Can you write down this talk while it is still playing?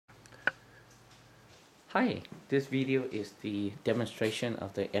Hi, this video is the demonstration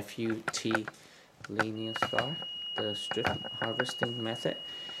of the FUT linear scar, the strip harvesting method.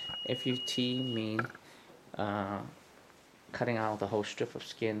 FUT means cutting out the whole strip of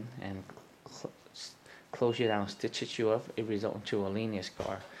skin and close it down, stitches you up, it results into a linear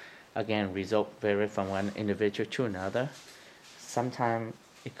scar. Again, result vary from one individual to another. Sometimes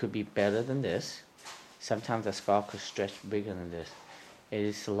it could be better than this. Sometimes the scar could stretch bigger than this. It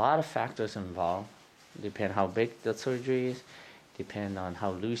is a lot of factors involved. Depend how big the surgery is, depend on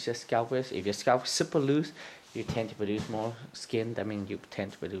how loose your scalp is. If your scalp is super loose, you tend to produce more skin, that means you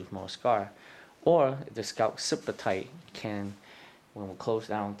tend to produce more scar. Or if the scalp is super tight, when we close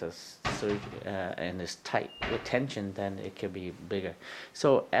down the surgery and it's tight with tension, then it can be bigger.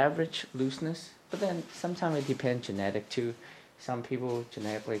 So average looseness, but then sometimes it depends genetic too. Some people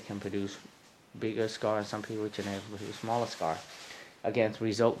genetically can produce bigger scar, some people genetically produce smaller scar. Again, the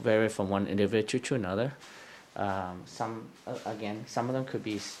result vary from one individual to another. Some of them could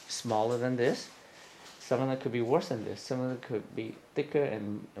be smaller than this. Some of them could be worse than this. Some of them could be thicker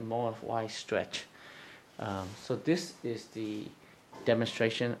and more wide stretch. So this is the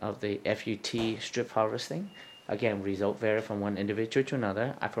demonstration of the FUT strip harvesting. Again, result vary from one individual to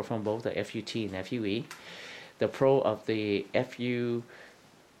another. I perform both the FUT and FUE. The pro of the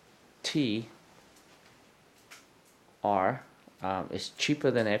FUT are it's cheaper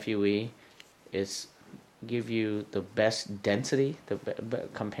than FUE. It's give you the best density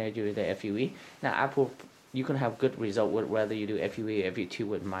compared to the FUE. Now, you can have good result with whether you do FUE or FUT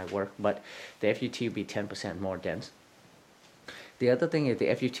with my work, but the FUT will be 10% more dense. The other thing is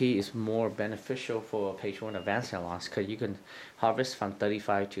the FUT is more beneficial for a patient with advanced hair loss because you can harvest from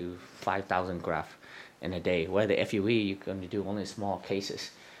 35 to 5,000 grafts in a day, where the FUE you can do only small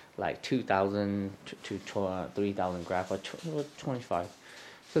cases, like 2,000 to 3,000 grafts or 25.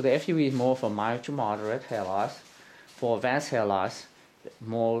 So the FUE is more for mild to moderate hair loss. For advanced hair loss,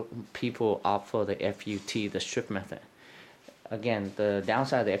 more people opt for the FUT, the strip method. Again, the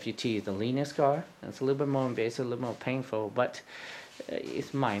downside of the FUT is the linear scar. It's a little bit more invasive, a little more painful, but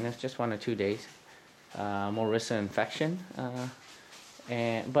it's minor, it's just 1 or 2 days. More risk of infection.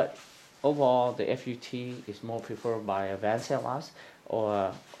 But overall, the FUT is more preferred by advanced hair loss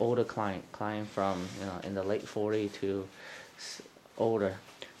or older client from in the late 40 to older,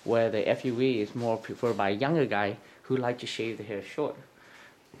 where the FUE is more preferred by a younger guy who like to shave the hair short.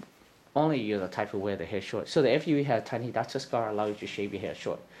 Only you're the type of wear the hair short. So the FUE has tiny dots of scar, allow you to shave your hair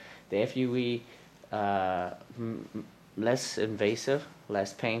short. The FUE less invasive,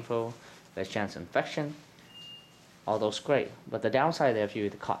 less painful, less chance of infection. All those great, but the downside of the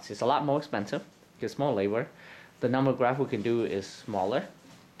FUE, the cost is a lot more expensive. It's more labor. The number of grafts we can do is smaller,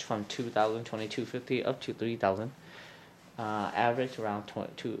 from 2,000, 2,250 up to 3,000. Average around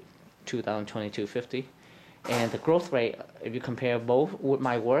 2,000, 2,250. And the growth rate, if you compare both with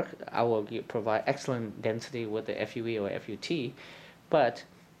my work, I will provide excellent density with the FUE or FUT. But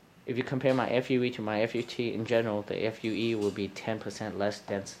if you compare my FUE to my FUT in general, the FUE will be 10% less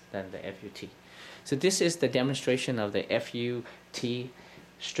dense than the FUT. So this is the demonstration of the FUT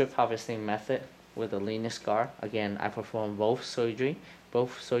strip harvesting method with a linear scar. Again, I perform both surgery.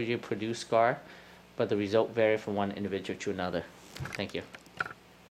 Both surgery produce scar, but the result vary from one individual to another. Thank you.